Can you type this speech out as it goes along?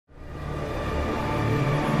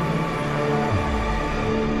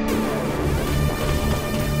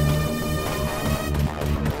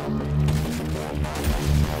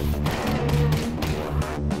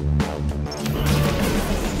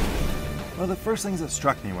first things that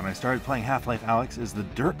struck me when I started playing Half-Life Alyx is the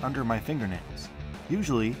dirt under my fingernails.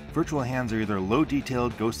 Usually, virtual hands are either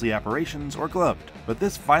low-detailed ghostly apparitions or gloved, but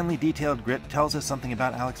this finely detailed grit tells us something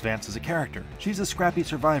about Alyx Vance as a character. She's a scrappy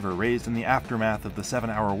survivor raised in the aftermath of the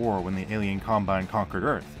 7-hour war when the alien Combine conquered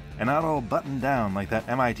Earth, and not all buttoned down like that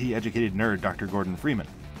MIT-educated nerd Dr. Gordon Freeman.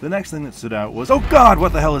 The next thing that stood out was, oh god,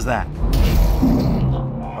 what the hell is that?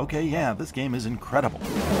 Okay, yeah, this game is incredible.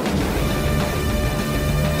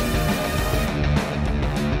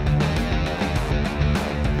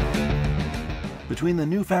 Between the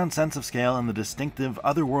newfound sense of scale and the distinctive,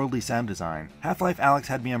 otherworldly sound design, Half-Life Alyx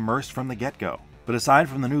had me immersed from the get-go. But aside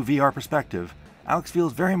from the new VR perspective, Alyx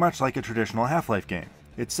feels very much like a traditional Half-Life game.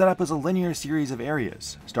 It's set up as a linear series of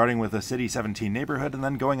areas, starting with a City 17 neighborhood and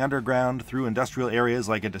then going underground through industrial areas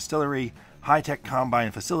like a distillery, high-tech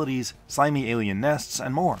Combine facilities, slimy alien nests,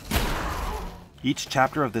 and more. Each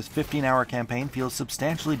chapter of this 15-hour campaign feels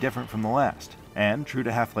substantially different from the last, and, true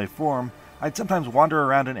to Half-Life form, I'd sometimes wander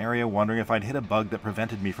around an area wondering if I'd hit a bug that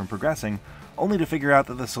prevented me from progressing, only to figure out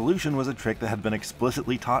that the solution was a trick that had been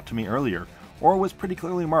explicitly taught to me earlier, or was pretty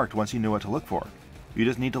clearly marked once you knew what to look for. You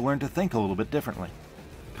just need to learn to think a little bit differently.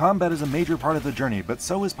 Combat is a major part of the journey, but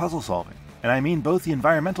so is puzzle solving. And I mean both the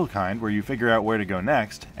environmental kind, where you figure out where to go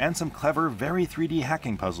next, and some clever, very 3D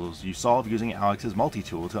hacking puzzles you solve using Alyx's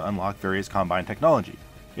multi-tool to unlock various Combine technology.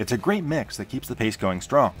 It's a great mix that keeps the pace going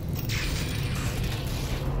strong.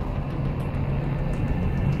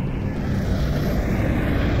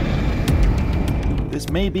 This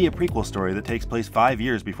may be a prequel story that takes place 5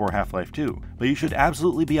 years before Half-Life 2, but you should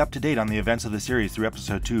absolutely be up to date on the events of the series through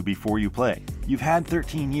Episode 2 before you play. You've had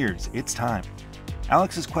 13 years, it's time.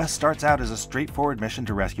 Alyx's quest starts out as a straightforward mission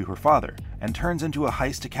to rescue her father, and turns into a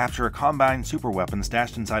heist to capture a Combine superweapon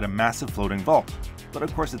stashed inside a massive floating vault. But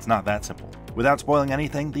of course it's not that simple. Without spoiling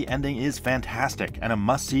anything, the ending is fantastic, and a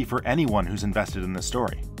must-see for anyone who's invested in this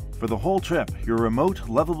story. For the whole trip, your remote,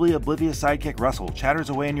 lovably oblivious sidekick Russell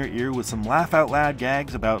chatters away in your ear with some laugh-out-loud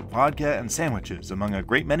gags about vodka and sandwiches, among a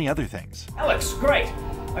great many other things. Alyx, great!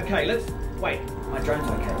 Okay, wait, my drone's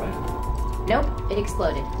okay, right? Nope, it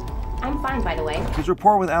exploded. I'm fine, by the way. His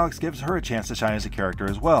rapport with Alyx gives her a chance to shine as a character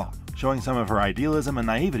as well, showing some of her idealism and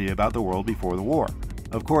naivety about the world before the war.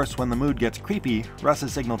 Of course, when the mood gets creepy,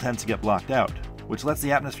 Russ's signal tends to get blocked out, which lets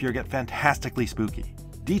the atmosphere get fantastically spooky.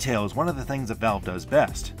 Detail is one of the things that Valve does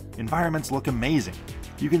best. Environments look amazing.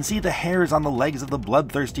 You can see the hairs on the legs of the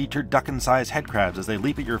bloodthirsty turducken-sized headcrabs as they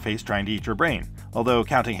leap at your face trying to eat your brain, although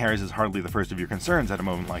counting hairs is hardly the first of your concerns at a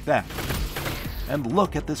moment like that. And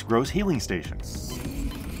look at this gross healing station.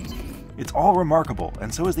 It's all remarkable,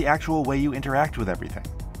 and so is the actual way you interact with everything.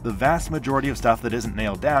 The vast majority of stuff that isn't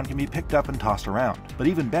nailed down can be picked up and tossed around, but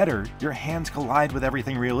even better, your hands collide with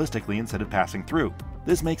everything realistically instead of passing through.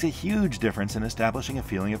 This makes a huge difference in establishing a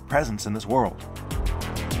feeling of presence in this world.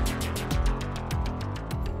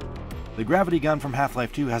 The gravity gun from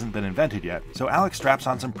Half-Life 2 hasn't been invented yet, so Alyx straps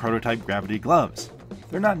on some prototype gravity gloves.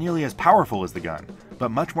 They're not nearly as powerful as the gun,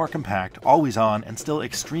 but much more compact, always on, and still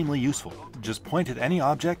extremely useful. Just point at any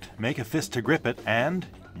object, make a fist to grip it, and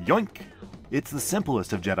yoink! It's the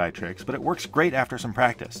simplest of Jedi tricks, but it works great after some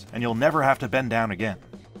practice, and you'll never have to bend down again.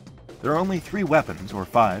 There are only 3 weapons, or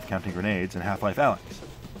 5 counting grenades, in Half-Life Alyx,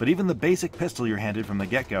 but even the basic pistol you're handed from the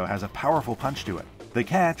get-go has a powerful punch to it. The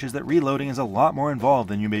catch is that reloading is a lot more involved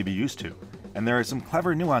than you may be used to, and there are some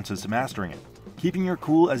clever nuances to mastering it. Keeping your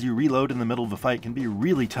cool as you reload in the middle of a fight can be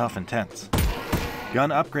really tough and tense. Gun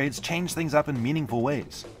upgrades change things up in meaningful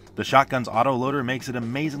ways. The shotgun's autoloader makes it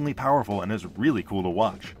amazingly powerful and is really cool to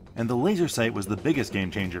watch. And the laser sight was the biggest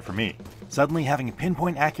game changer for me. Suddenly having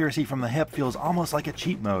pinpoint accuracy from the hip feels almost like a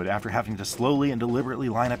cheat mode after having to slowly and deliberately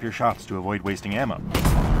line up your shots to avoid wasting ammo.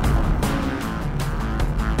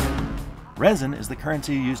 Resin is the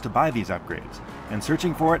currency you use to buy these upgrades, and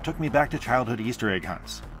searching for it took me back to childhood Easter egg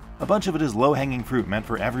hunts. A bunch of it is low-hanging fruit meant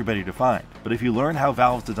for everybody to find, but if you learn how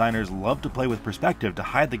Valve's designers love to play with perspective to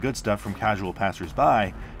hide the good stuff from casual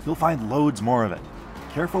passers-by, you'll find loads more of it.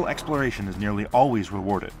 Careful exploration is nearly always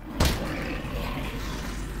rewarded.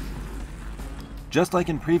 Just like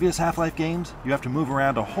in previous Half-Life games, you have to move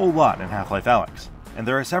around a whole lot in Half-Life Alyx, and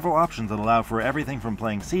there are several options that allow for everything from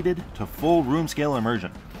playing seated to full room-scale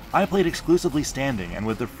immersion. I played exclusively standing and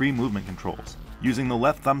with the free movement controls, using the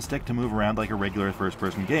left thumbstick to move around like a regular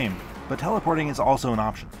first-person game, but teleporting is also an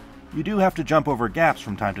option. You do have to jump over gaps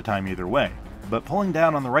from time to time either way, but pulling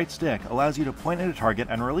down on the right stick allows you to point at a target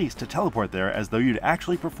and release to teleport there as though you'd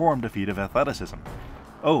actually performed a feat of athleticism.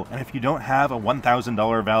 Oh, and if you don't have a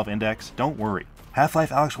 $1,000 Valve Index, don't worry. Half-Life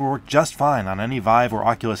Alyx will work just fine on any Vive or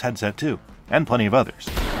Oculus headset too, and plenty of others.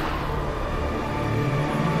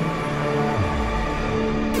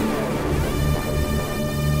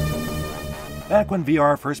 Back when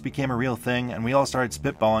VR first became a real thing and we all started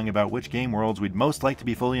spitballing about which game worlds we'd most like to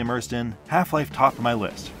be fully immersed in, Half-Life topped my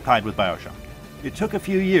list, tied with BioShock. It took a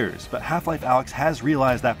few years, but Half-Life Alyx has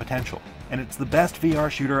realized that potential, and it's the best VR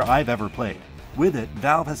shooter I've ever played. With it,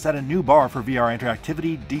 Valve has set a new bar for VR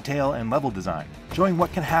interactivity, detail, and level design, showing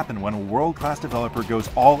what can happen when a world-class developer goes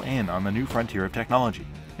all in on the new frontier of technology.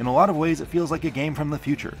 In a lot of ways, it feels like a game from the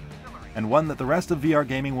future, and one that the rest of VR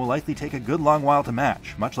gaming will likely take a good long while to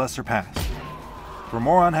match, much less surpass. For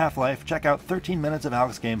more on Half-Life, check out 13 minutes of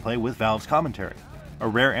Alyx gameplay with Valve's commentary, a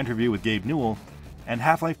rare interview with Gabe Newell, and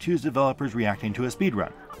Half-Life 2's developers reacting to a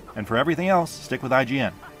speedrun. And for everything else, stick with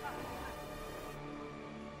IGN.